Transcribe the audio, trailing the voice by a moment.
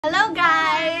Hello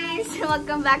guys!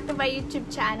 Welcome back to my YouTube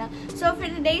channel. So for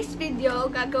today's video,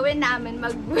 gagawin namin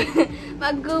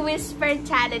mag-whisper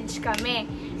challenge kami.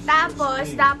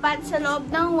 Tapos, dapat sa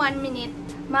loob ng 1 minute,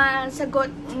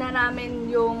 masagot na namin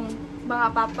yung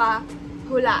mga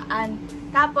papahulaan.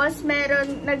 Tapos,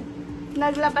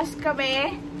 naglabas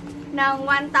kami ng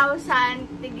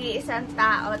 1,000 tigi isang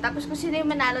tao. Tapos, kung sino yung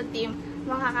manalo team,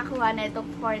 makakakuha na itong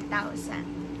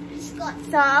 4,000.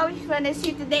 So, if you wanna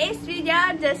see today's video,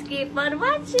 just keep on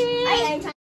watching!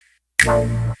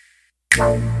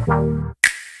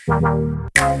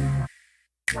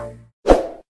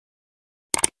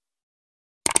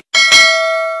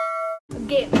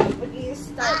 Okay,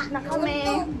 mag-i-start na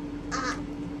kami.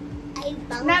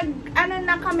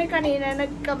 Na kami kanina,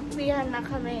 nagkampihan na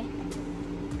kami.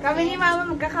 Kami ni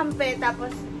Mama magkakampi, tapos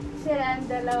sila ang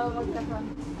dalawa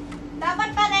magkakampi.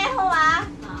 Dapat pareho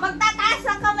magtataas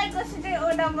ang kamay ko sino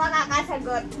yung unang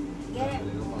makakasagot. Okay.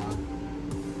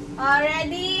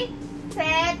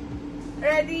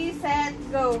 Ready, set,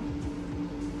 go.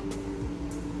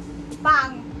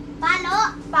 Pang.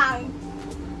 Palo. Pang.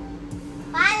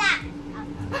 Pala.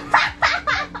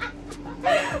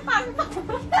 Pang.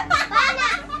 Pala.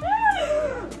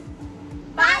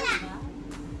 Pala.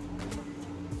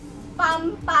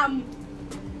 Pam.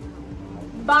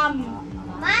 Bam.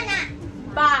 Mana.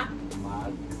 Ba.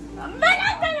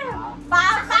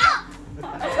 Papa.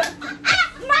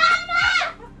 Mama.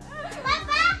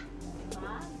 Papa.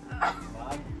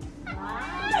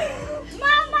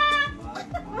 Mama.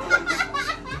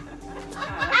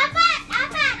 Apat.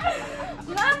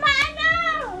 Mama ano?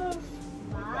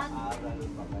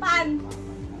 Pan.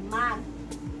 Mag.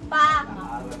 Pa.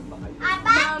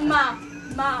 Apat. Mama.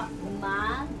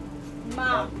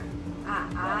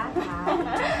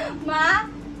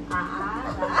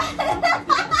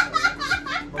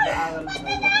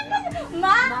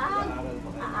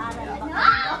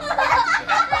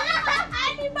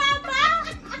 Ani Baba.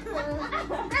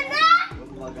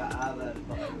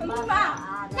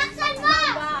 Laksan mo.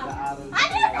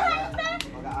 Ano naman?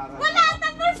 Wala,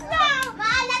 tapos na.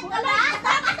 Maalat ka ba?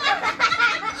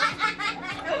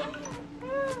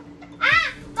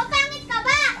 Mapangit ka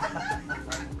ba?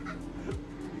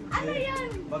 Ano yan?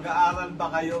 Mag-aaral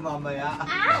ba kayo mamaya?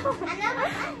 Ano?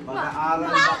 Mag-aaral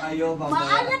ba kayo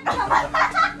mamaya? Maalat ka ba?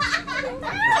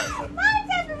 Bakit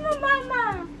sabi mo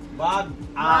Mama?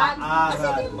 Mag-aaral.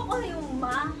 Sabihin mo ko yung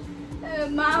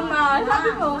Mama. Sabi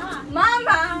mo,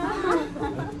 Mama.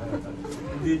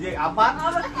 DJ, apat?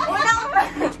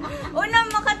 Unang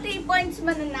maka 3 points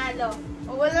mananalo.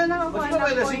 O wala na ako Ba't ka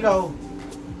may nasigaw?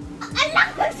 Alam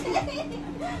ko sila.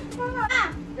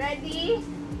 Ready?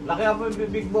 Laki mo yung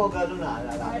bibig mo, gano'n na.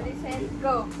 Ready, set,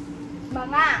 go.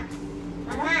 Mga.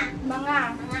 Nga.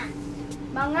 Maka?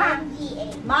 Mga.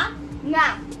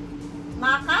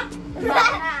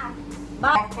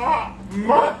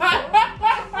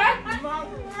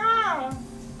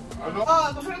 Ano?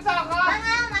 Tusalita ka!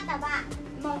 Mga mataba.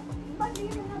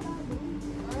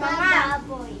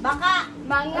 Baboy. Baka.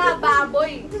 Mga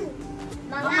baboy.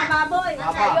 Mga baboy.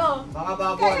 Kayo. Mga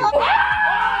baboy.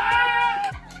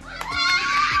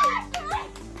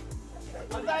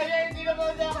 Ang dahil hindi naman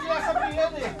niya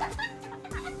sinasabihan eh.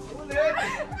 Ulit.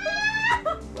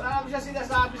 Wala naman siya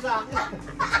sinasabi sa akin.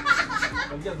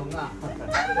 Pag yan, mga.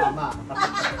 Tama.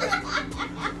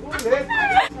 Ulit.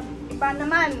 Iba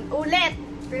naman. Ulit.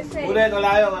 Kasi. Ulit,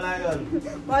 wala yun.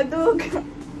 Madug.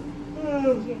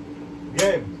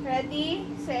 Game. Ready,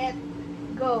 set,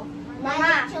 go.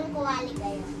 Mga lechon kuwali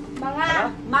kayo. Mga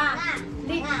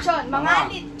lechon. Mga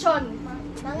lechon.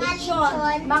 Mga lechon.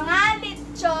 Mga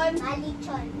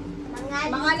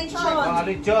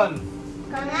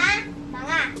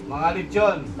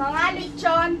lechon. Mga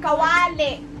lechon,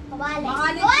 kawali. Mga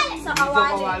lechon sa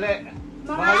kawali.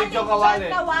 Mga lechon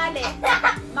kawali.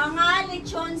 Mga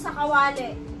lechon sa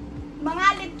kawali. Mga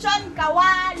lechon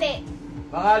kawali.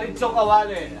 Mga lechon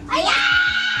kawali.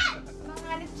 Ayan!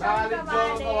 Mga Mga lechon lechon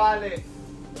kawali. kawali.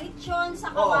 Lechon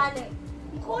sa kawali.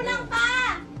 Kulang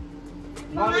pa.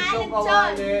 Mga lechon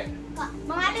kawali.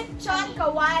 Mga lechon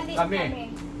kawali Kami. kami.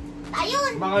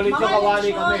 Ayun! Mga lechon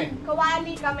kawali kami.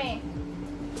 Kawali kami.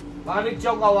 Mga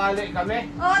lechon kawali kami.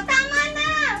 Oh, tama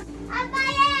na!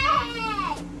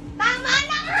 Abaye! Tama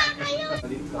na nga kayo!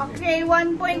 Okay,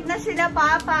 1 point na sila,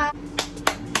 Papa.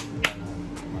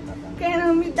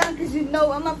 Kaya me down because you know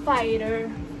I'm a fighter.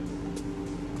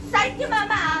 Start you,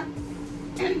 Mama.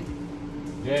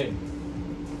 Game.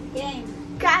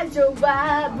 Kajo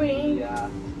ba bring?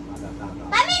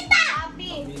 Paminta!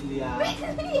 Happy. Pamilya.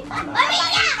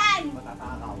 Pamilya!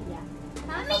 Matatakaw.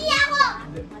 Pamilya ko!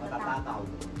 Matatakaw.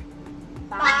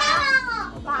 Patawa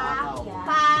ko!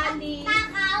 Pali.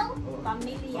 Takaw!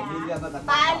 Pamilya. Pamilya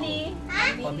matatakaw. Pali.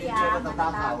 Pamilya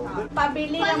matatakaw.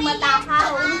 Pabili ng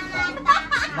matakaw.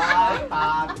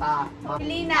 Matata.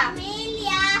 Pili na.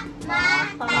 Pamilya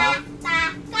matataka.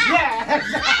 Yes!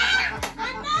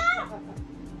 Ano?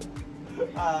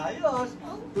 Ayos.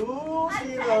 2-0.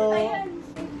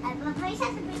 At may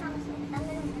sasabihin ako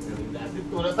sa'yo.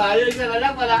 Tula tayo. Isa na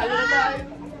lang. Malalo na tayo.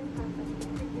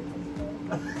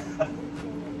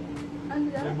 Ano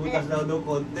daw? May butas daw doon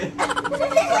konti.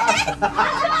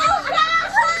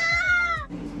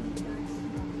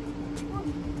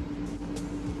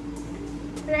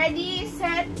 Ready,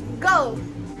 set, go!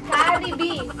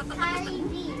 Caribe.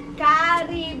 Caribe.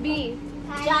 Caribe.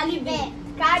 Jollibee.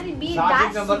 Caribe, Sa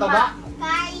akin ng mataba.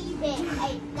 Caribe.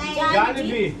 Ay,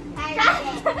 Jollibee.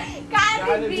 Caribe.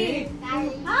 Caribe.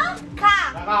 Ha? Ka.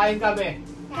 Kakain kami.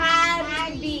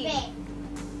 Caribe.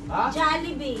 Ha?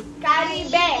 Jollibee.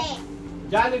 Caribe.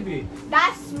 Jollibee.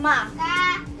 Dasma.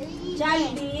 Caribe.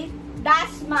 Jollibee.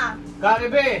 Dasma.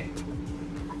 Caribe.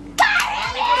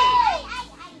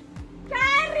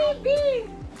 Caribe.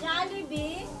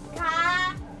 Jollibee.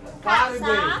 Ka.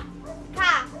 Caribe.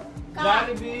 Ka.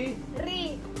 Jollibee. Ri.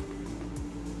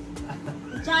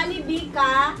 Jollibee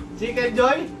ka. Chicken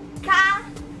Joy. Ka.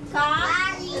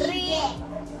 Caribe.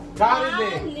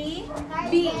 Caribe.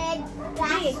 Bi.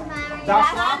 Dasma.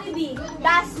 Jollibee.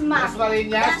 Dasma.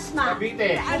 Dasmariñas. Dasma.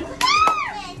 Cavite.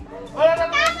 Wala na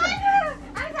naman.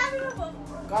 Ano sabi mo po?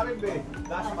 Caribe.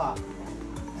 Dasma.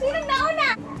 Sinong nauna?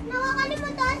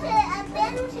 Nakakalimutan kasi ate,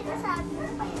 anong sinasabi mo?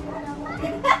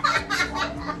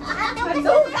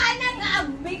 Maduga ng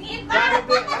abing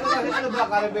Caribe. Ano ba?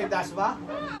 Caribe. Dasma?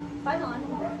 Paano?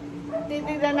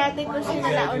 Titignan natin kung sino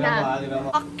Okay, nauna.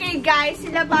 Okay guys,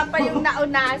 sila papa yung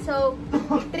nauna. So,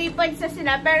 3 points na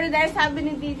sila. Pero dahil sabi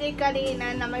ni DJ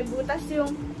kanina na may butas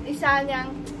yung isa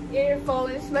niyang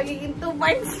earphones, magiging 2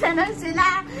 points na lang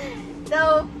sila.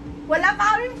 So, wala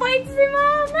pa kaming points si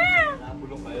mama.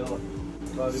 Nabulong kayo.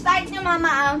 Start nyo mama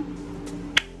ang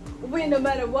win no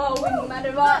matter what, win no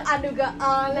matter what. Aduga,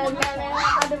 aduga,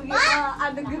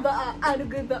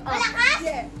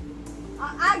 yeah.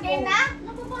 Game na?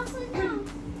 Napapasa na.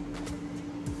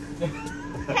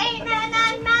 Hey,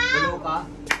 nanana! Halo ka?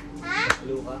 Ha?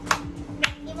 Halo ka?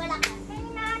 Di mo lakas. Hey,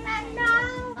 nanana!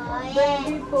 Oh,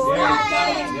 Baby yeah. po.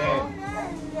 Yeah.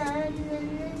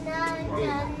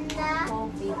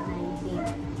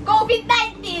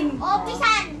 COVID-19!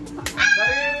 Opisan!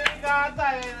 Dahil ka ata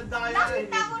eh. Dahil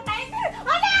Nakita ko na ito!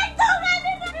 Wala ito!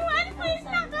 Ano po yung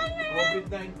saka na?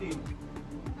 COVID-19.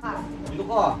 Dito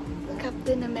ka.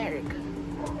 Captain America.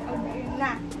 Okay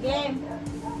na. Game.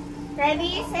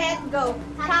 Ready, set, go.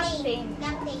 Captain.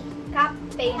 Captain.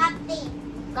 Captain. Captain.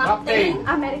 Captain.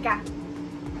 America.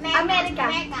 America.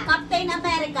 Captain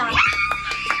America.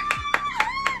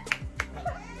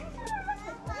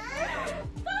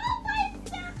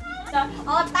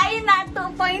 Oh, tayo na.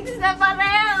 2 points na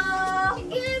pareho.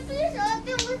 Sige, please.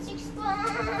 Ate mo 6 pa.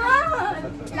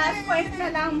 Last point na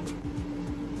lang.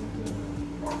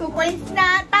 2 points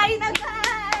na. Tayo na,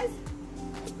 guys.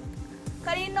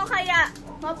 Kanino kaya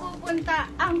mapupunta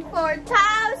ang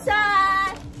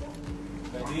 4,000?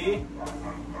 Ready?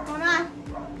 Mama,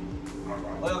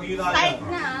 O, yung gina start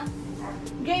yan. na.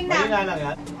 Game Mahina na. lang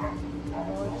yan.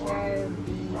 Roger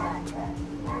Bibat.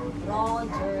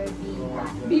 Roger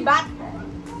Bibat. Bibat.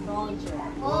 Roger.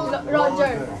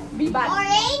 Roger. Bibat.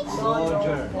 Orange.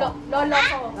 Roger. Lolo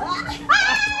ko.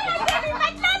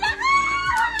 Bibat lolo ko!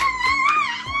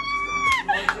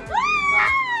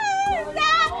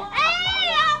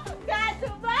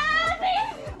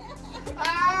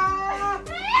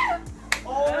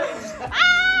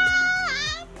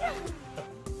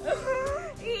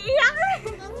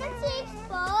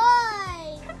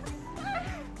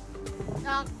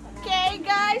 Okay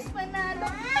guys, panalo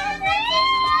kami!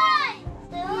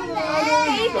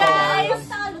 Okay guys,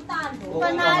 Talo-talo.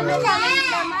 panalo kami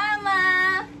sa mama!